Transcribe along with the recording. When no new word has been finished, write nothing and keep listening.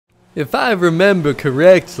If I remember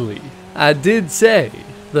correctly, I did say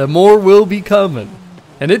that more will be coming.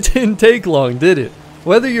 And it didn't take long, did it?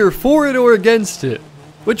 Whether you're for it or against it,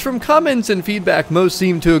 which from comments and feedback most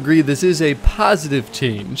seem to agree this is a positive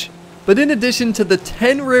change. But in addition to the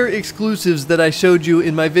 10 rare exclusives that I showed you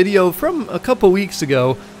in my video from a couple weeks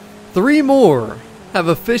ago, 3 more have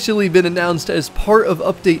officially been announced as part of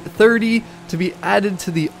Update 30 to be added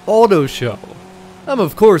to the AUTOSHOW. I'm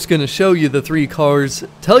of course going to show you the 3 cars,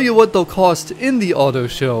 tell you what they'll cost in the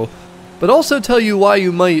AUTOSHOW, but also tell you why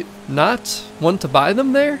you might not want to buy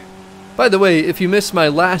them there. By the way, if you missed my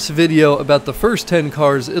last video about the first 10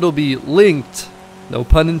 cars, it'll be linked, no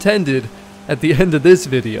pun intended, at the end of this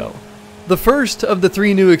video. The first of the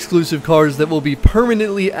 3 new exclusive cars that will be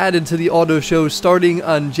permanently added to the AUTOSHOW starting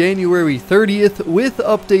on January 30th with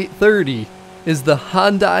Update 30 is the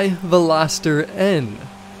Hyundai Veloster N.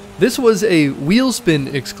 This was a wheel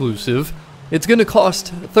spin exclusive. It's going to cost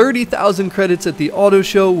 30,000 credits at the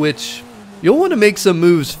AUTOSHOW, which you'll want to make some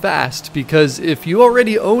moves fast because if you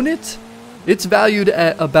already own it, it's valued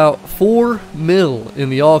at about 4 mil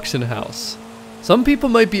in the auction house. Some people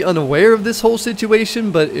might be unaware of this whole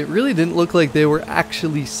situation, but it really didn't look like they were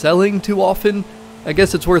actually selling too often. I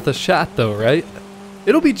guess it's worth a shot though, right?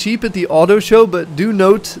 It'll be cheap at the AUTOSHOW, but do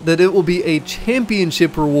note that it will be a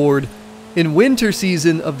championship reward in winter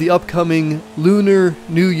season of the upcoming Lunar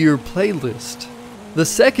New Year playlist. The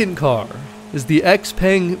second car is the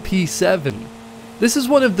XPeng P7. This is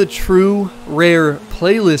one of the true rare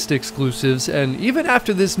playlist exclusives, and even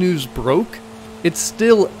after this news broke, it's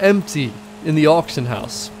still empty in the auction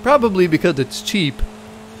house, probably because it's cheap,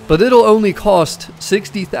 but it'll only cost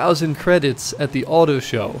 60,000 credits at the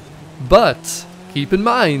AUTOSHOW. But keep in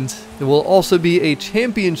mind, it will also be a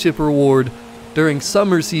championship reward during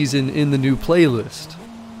summer season in the new playlist.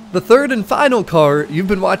 The third and final car you've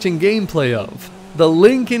been watching gameplay of, the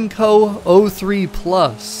Lynk & Co. 03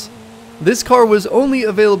 Plus. This car was only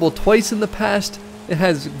available twice in the past. It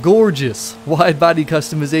has gorgeous wide body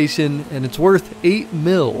customization and it's worth 8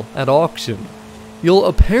 mil at auction. You'll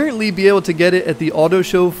apparently be able to get it at the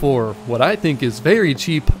AUTOSHOW for what I think is very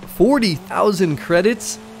cheap, 40,000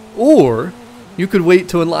 credits, or you could wait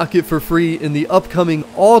to unlock it for free in the upcoming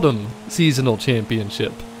autumn seasonal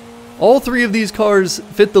championship. All 3 of these cars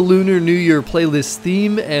fit the Lunar New Year playlist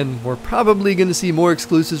theme, and we're probably going to see more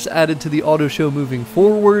exclusives added to the AUTOSHOW moving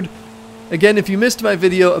forward. Again, if you missed my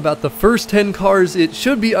video about the first 10 cars, it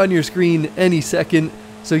should be on your screen any second.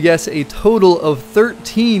 So yes, a total of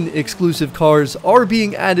 13 exclusive cars are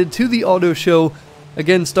being added to the AUTOSHOW,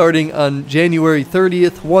 again starting on January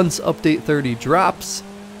 30th once Update 30 drops.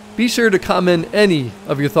 Be sure to comment any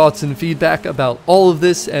of your thoughts and feedback about all of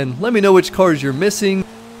this and let me know which cars you're missing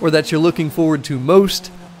or that you're looking forward to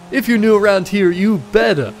most. If you're new around here, you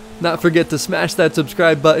better not forget to smash that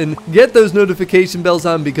subscribe button, get those notification bells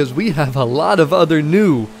on because we have a lot of other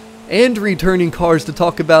new and returning cars to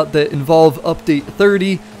talk about that involve Update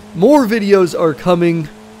 30. More videos are coming,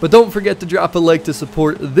 but don't forget to drop a like to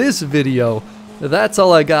support this video. That's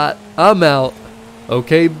all I got. I'm out.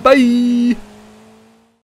 Okay, bye!